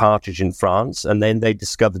and ring partridge in France. And then they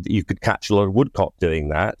discovered that you could catch a lot of woodcock doing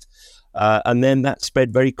that. And then that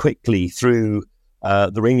spread very quickly through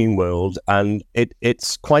the ringing world. And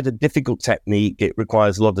it's quite a difficult technique. It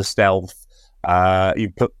requires a lot of stealth.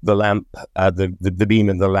 You put the lamp, the beam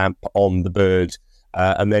of the lamp on the bird,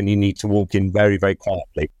 and then you need to walk in very, very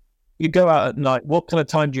quietly. You go out at night. What kind of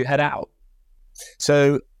time do you head out?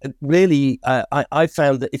 So really, I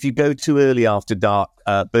found that if you go too early after dark,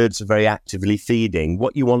 birds are very actively feeding.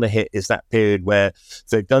 What you want to hit is that period where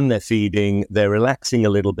they've done their feeding, they're relaxing a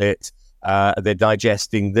little bit, they're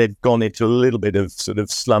digesting, they've gone into a little bit of sort of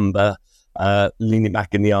slumber, leaning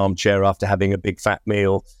back in the armchair after having a big fat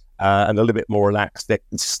meal, and a little bit more relaxed. They're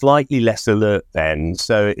slightly less alert then,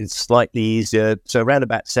 so it's slightly easier. So around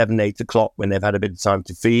about 7, 8 o'clock when they've had a bit of time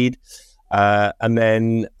to feed. And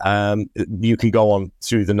then you can go on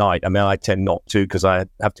through the night. I mean, I tend not to because I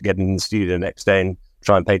have to get in the studio the next day and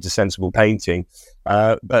try and paint a sensible painting.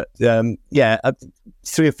 But 3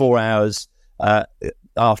 or 4 hours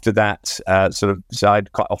after that, so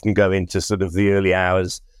I'd quite often go into sort of the early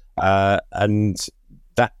hours, and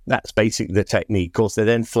that's basically the technique. Of course, they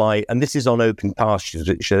then fly, and this is on open pastures,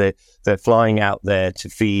 which they're flying out there to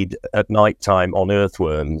feed at night time on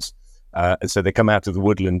earthworms. And so they come out of the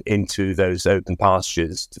woodland into those open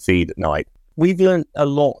pastures to feed at night. We've learned a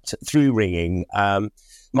lot through ringing.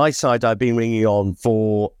 My side, I've been ringing on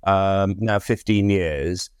for now 15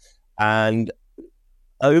 years. And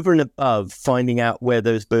over and above finding out where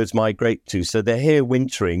those birds migrate to. So they're here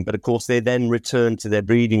wintering, but of course they then return to their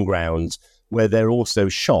breeding grounds where they're also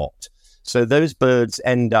shot. So those birds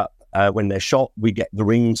end up, when they're shot, we get the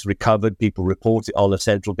rings recovered. People report it on a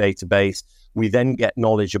central database. We then get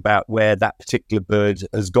knowledge about where that particular bird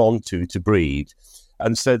has gone to breed.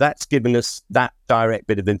 And so that's given us that direct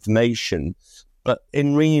bit of information. But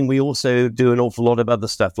in ringing, we also do an awful lot of other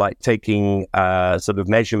stuff, like taking sort of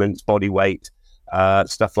measurements, body weight,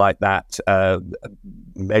 stuff like that,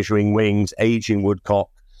 measuring wings, aging woodcock,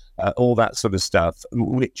 all that sort of stuff,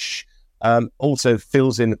 which also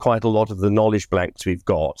fills in quite a lot of the knowledge blanks we've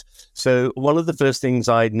got. So one of the first things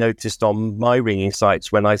I noticed on my ringing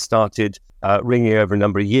sites when I started ringing over a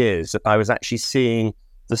number of years, that I was actually seeing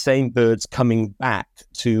the same birds coming back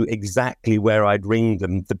to exactly where I'd ringed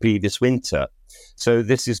them the previous winter. So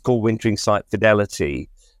this is called wintering site fidelity.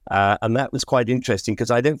 And that was quite interesting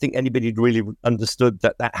because I don't think anybody had really understood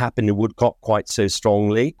that happened in woodcock quite so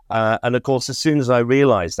strongly. And of course, as soon as I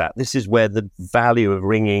realized that, this is where the value of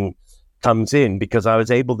ringing comes in, because I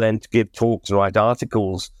was able then to give talks and write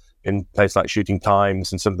articles in places like Shooting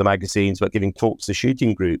Times and some of the magazines, but giving talks to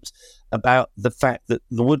shooting groups about the fact that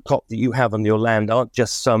the woodcock that you have on your land aren't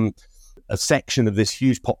just a section of this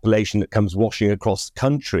huge population that comes washing across the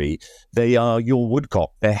country. They are your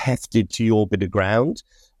woodcock. They're hefted to your bit of ground.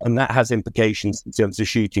 And that has implications in terms of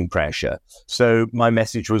shooting pressure. So my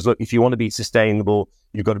message was, look, if you want to be sustainable,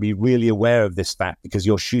 you've got to be really aware of this fact, because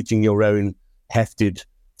you're shooting your own hefted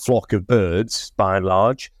flock of birds by and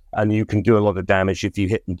large, and you can do a lot of damage if you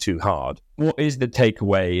hit them too hard. What is the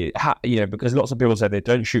takeaway? Because lots of people say they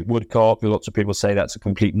don't shoot woodcock. Lots of people say that's a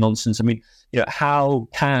complete nonsense. I mean, how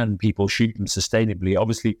can people shoot them sustainably?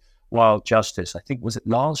 Obviously, Wild Justice, I think, was it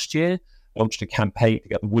last year, launched a campaign to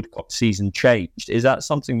get the woodcock season changed. Is that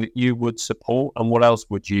something that you would support? And what else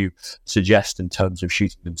would you suggest in terms of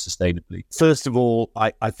shooting them sustainably? First of all,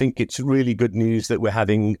 I think it's really good news that we're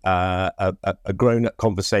having a grown-up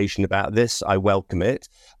conversation about this. I welcome it.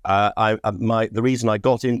 The reason I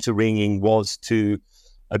got into ringing was to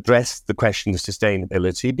address the question of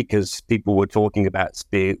sustainability, because people were talking about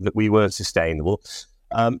that we were sustainable.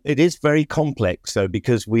 It is very complex, though,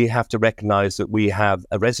 because we have to recognize that we have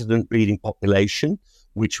a resident breeding population,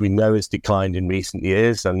 which we know has declined in recent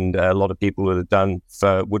years. And a lot of people have done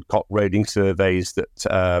for woodcock roading surveys that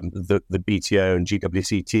the BTO and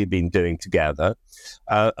GWCT have been doing together.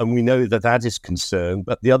 And we know that is concerned.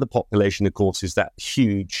 But the other population, of course, is that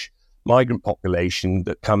huge migrant population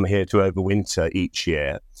that come here to overwinter each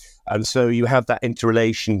year. And so you have that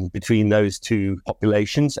interrelation between those two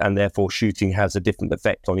populations, and therefore shooting has a different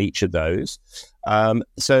effect on each of those.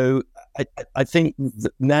 So I think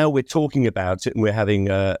that now we're talking about it and we're having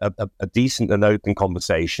a decent and open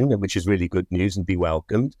conversation, which is really good news and be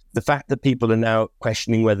welcomed. The fact that people are now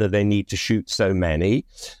questioning whether they need to shoot so many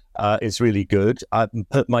is really good.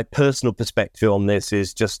 My personal perspective on this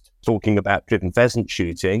is just talking about driven pheasant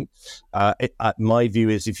shooting. My view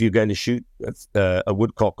is if you're going to shoot a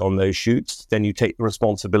woodcock on those shoots, then you take the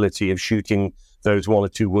responsibility of shooting those one or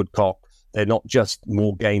two woodcock. They're not just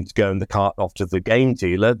more game to go in the cart off to the game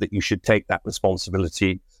dealer, that you should take that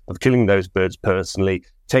responsibility of killing those birds personally,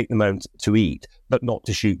 take them home to eat, but not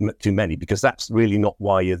to shoot too many, because that's really not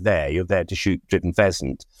why you're there. You're there to shoot driven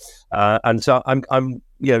pheasant. And so I'm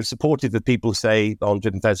supportive of people say on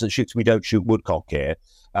driven pheasant shoots, we don't shoot woodcock here.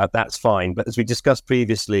 That's fine. But as we discussed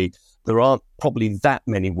previously, there aren't probably that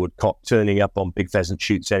many woodcock turning up on big pheasant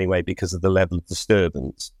shoots anyway because of the level of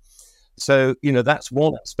disturbance. So, that's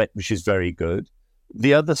one aspect which is very good.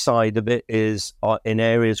 The other side of it is in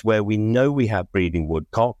areas where we know we have breeding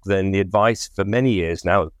woodcock, then the advice for many years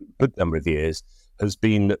now, a good number of years, has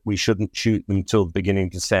been that we shouldn't shoot them until the beginning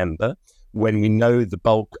of December, when we know the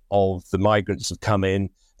bulk of the migrants have come in,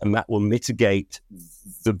 and that will mitigate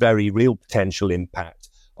the very real potential impact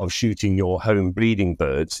of shooting your home breeding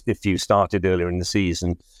birds. If you started earlier in the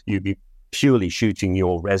season, you'd be purely shooting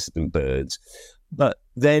your resident birds. But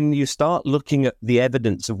then you start looking at the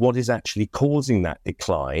evidence of what is actually causing that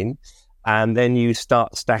decline, and then you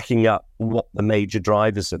start stacking up what the major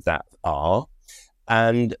drivers of that are.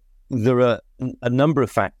 And there are a number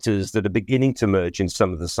of factors that are beginning to emerge in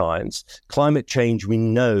some of the science. Climate change, we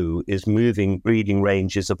know, is moving breeding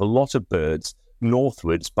ranges of a lot of birds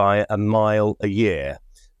northwards by a mile a year.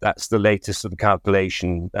 That's the latest sort of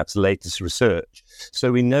calculation. That's the latest research.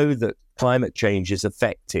 So we know that climate change is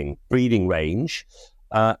affecting breeding range.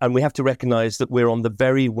 And we have to recognize that we're on the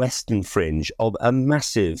very western fringe of a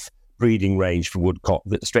massive breeding range for woodcock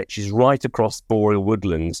that stretches right across boreal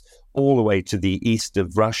woodlands all the way to the east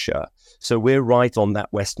of Russia. So we're right on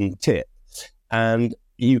that western tip. And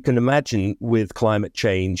you can imagine with climate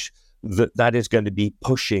change that is going to be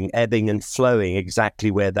pushing, ebbing and flowing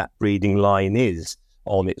exactly where that breeding line is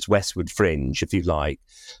on its westward fringe, if you like.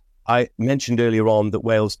 I mentioned earlier on that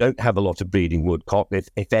Wales don't have a lot of breeding woodcock,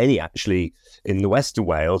 if any, actually, in the west of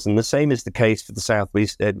Wales, and the same is the case for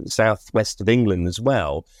the southwest of England as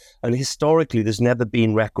well. And historically, there's never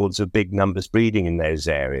been records of big numbers breeding in those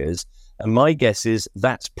areas. And my guess is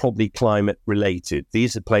that's probably climate related.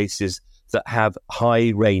 These are places that have high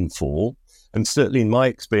rainfall. And certainly in my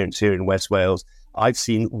experience here in West Wales, I've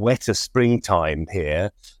seen wetter springtime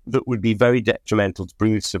here that would be very detrimental to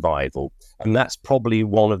brood survival. And that's probably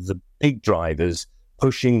one of the big drivers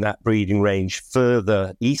pushing that breeding range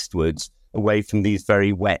further eastwards away from these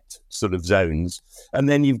very wet sort of zones. And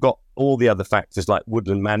then you've got all the other factors like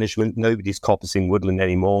woodland management. Nobody's coppicing woodland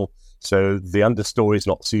anymore, so the understory is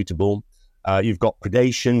not suitable. You've got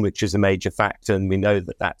predation, which is a major factor, and we know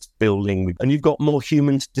that that's building. And you've got more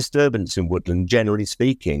human disturbance in woodland, generally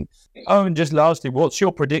speaking. Oh, and just lastly, what's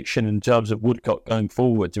your prediction in terms of woodcock going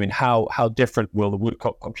forward? I mean, how different will the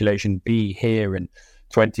woodcock population be here in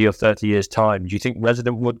 20 or 30 years' time? Do you think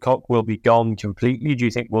resident woodcock will be gone completely? Do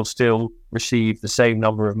you think we'll still receive the same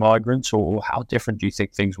number of migrants, or how different do you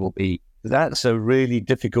think things will be? That's a really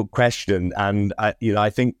difficult question, and I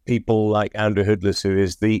think people like Andrew Hoodless, who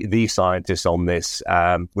is the scientist on this,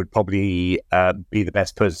 would probably be the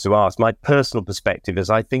best person to ask. My personal perspective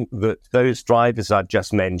is I think that those drivers I've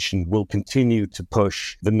just mentioned will continue to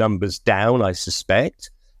push the numbers down, I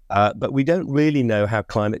suspect. But we don't really know how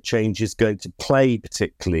climate change is going to play,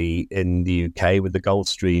 particularly in the UK with the Gulf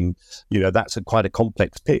Stream. That's quite a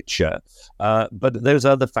complex picture. But there's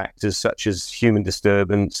other factors such as human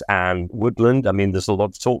disturbance and woodland. I mean, there's a lot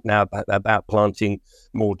of talk now about planting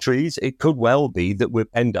more trees. It could well be that we'll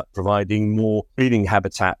end up providing more breeding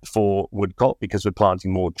habitat for woodcock because we're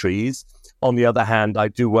planting more trees. On the other hand, I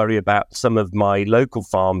do worry about some of my local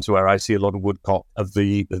farms where I see a lot of woodcock, of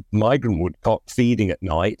the migrant woodcock, feeding at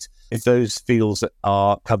night. If those fields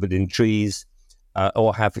are covered in trees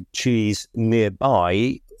or have trees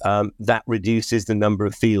nearby, that reduces the number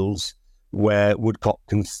of fields where woodcock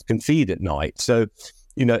can feed at night. So,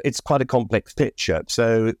 it's quite a complex picture.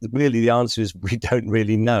 So really the answer is we don't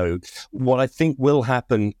really know. What I think will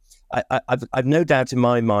happen, I've no doubt in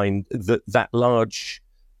my mind that large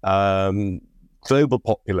global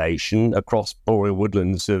population across boreal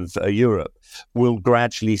woodlands of Europe will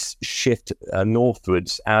gradually shift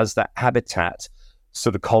northwards as that habitat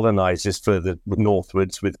sort of colonizes further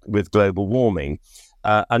northwards with global warming.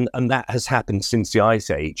 And that has happened since the Ice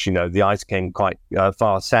Age. The ice came quite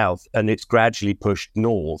far south, and it's gradually pushed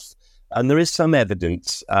north. And there is some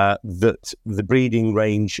evidence that the breeding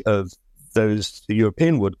range of the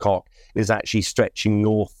European woodcock is actually stretching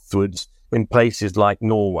northwards in places like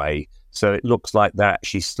Norway. So it looks like they're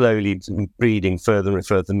actually slowly breeding further and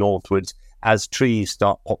further northwards as trees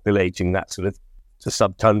start populating that sort of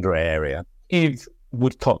sub-tundra area. If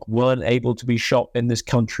woodcock weren't able to be shot in this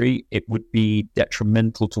country, it would be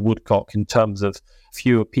detrimental to woodcock in terms of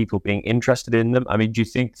fewer people being interested in them. I mean, do you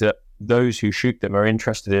think that those who shoot them are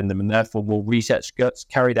interested in them and therefore more research gets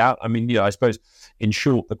carried out? I mean, I suppose in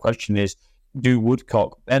short, the question is, do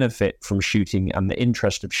woodcock benefit from shooting and the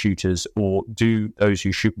interest of shooters, or do those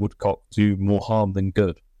who shoot woodcock do more harm than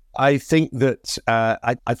good? I think that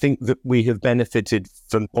I think that we have benefited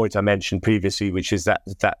from the point I mentioned previously, which is that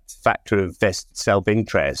factor of vested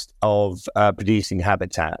self-interest of producing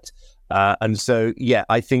habitat. And so,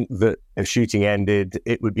 I think that if shooting ended,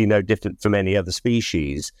 it would be no different from any other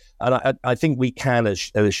species. And I think we can,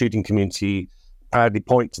 as a shooting community, proudly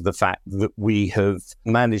point to the fact that we have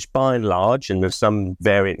managed, by and large, and there's some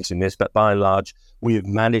variance in this, but by and large, we have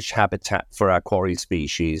managed habitat for our quarry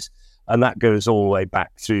species. And that goes all the way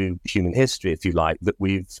back through human history, if you like, that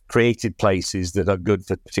we've created places that are good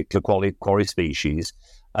for particular quarry species.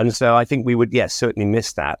 And so I think we would, certainly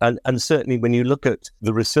miss that. And certainly when you look at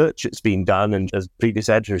the research that's been done, and as previous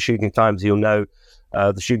editor of Shooting Times, you'll know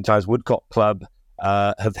the Shooting Times Woodcock Club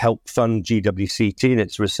have helped fund GWCT in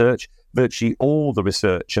its research. Virtually all the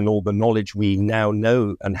research and all the knowledge we now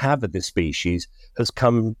know and have of this species has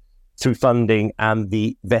come through funding and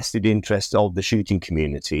the vested interest of the shooting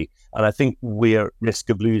community. And I think we're at risk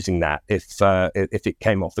of losing that if it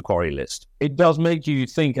came off the quarry list. It does make you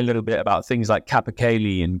think a little bit about things like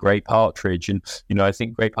capercaillie and grey partridge. And, I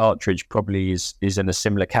think grey partridge probably is in a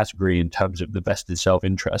similar category in terms of the vested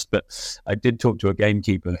self-interest. But I did talk to a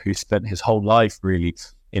gamekeeper who spent his whole life really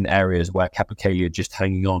in areas where capercaillie are just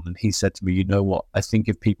hanging on. And he said to me, you know what, I think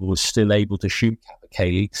if people were still able to shoot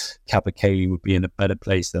capercaillie would be in a better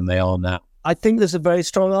place than they are now. I think there's a very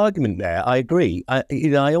strong argument there. I agree.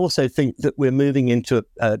 I also think that we're moving into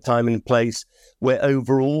a time and place where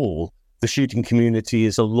overall the shooting community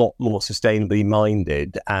is a lot more sustainably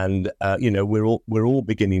minded, and we're all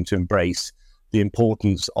beginning to embrace the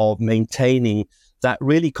importance of maintaining that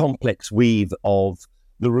really complex weave of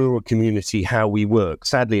the rural community, how we work.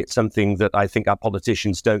 Sadly, it's something that I think our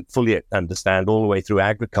politicians don't fully understand all the way through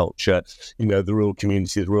agriculture, the rural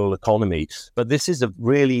community, the rural economy. But this is a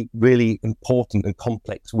really, really important and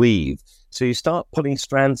complex weave. So you start pulling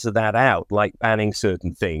strands of that out, like banning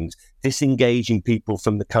certain things, disengaging people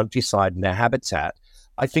from the countryside and their habitat.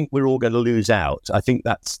 I think we're all going to lose out. I think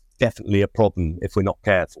that's definitely a problem if we're not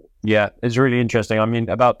careful. Yeah, it's really interesting. I mean,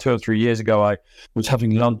 about 2 or 3 years ago, I was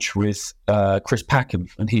having lunch with Chris Packham,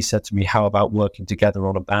 and he said to me, how about working together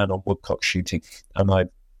on a ban on woodcock shooting? And I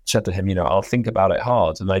said to him, I'll think about it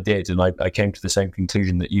hard. And I did. And I came to the same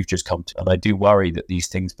conclusion that you've just come to. And I do worry that these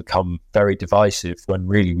things become very divisive when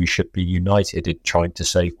really we should be united in trying to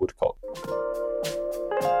save woodcock.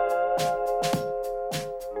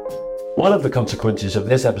 One of the consequences of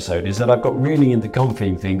this episode is that I've got really into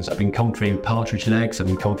comfying things. I've been comfying partridge legs, I've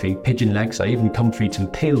been comfying pigeon legs, I even comfyed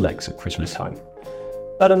some teal legs at Christmas time.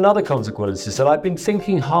 But another consequence is that I've been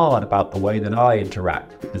thinking hard about the way that I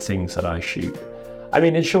interact with the things that I shoot. I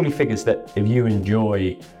mean, it surely figures that if you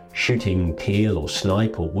enjoy shooting teal or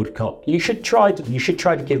snipe or woodcock, you should try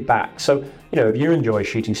to give back. So, if you enjoy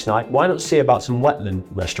shooting snipe, why not see about some wetland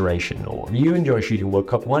restoration? Or if you enjoy shooting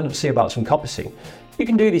woodcock, why not see about some coppicing? You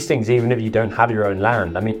can do these things even if you don't have your own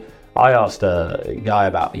land. I mean, I asked a guy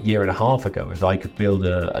about a year and a half ago if I could build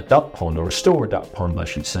a duck pond, or restore a duck pond, I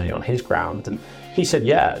should say, on his ground. And he said,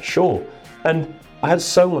 yeah, sure. And I had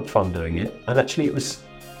so much fun doing it. And actually, it was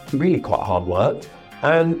really quite hard work.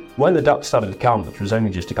 And when the ducks started to come, which was only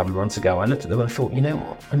just a couple of months ago, I looked at them and I thought, you know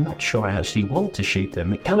what, I'm not sure I actually want to shoot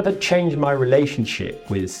them. It kind of had changed my relationship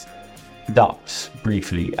with ducks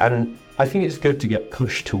briefly. And I think it's good to get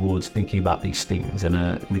pushed towards thinking about these things in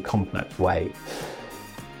a complex way.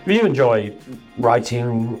 If you enjoy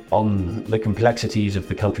writing on the complexities of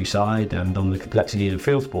the countryside and on the complexities of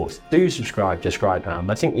field sports, do subscribe to Scribehound.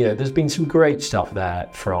 I think, there's been some great stuff there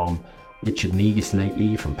from Richard Negus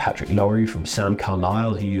lately, from Patrick Lowry, from Sam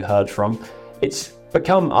Carlisle, who you heard from. It's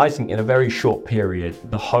become, I think, in a very short period,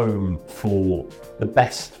 the home for the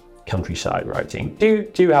best countryside writing.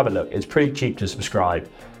 Do have a look. It's pretty cheap to subscribe,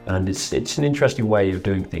 and it's an interesting way of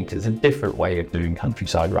doing things. It's a different way of doing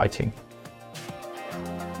countryside writing.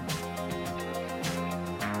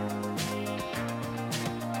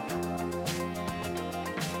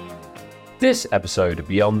 This episode of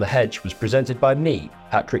Beyond the Hedge was presented by me,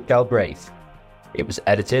 Patrick Galbraith. It was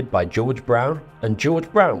edited by George Brown, and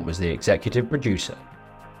George Brown was the executive producer.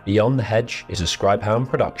 Beyond the Hedge is a Scribehound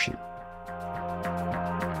production.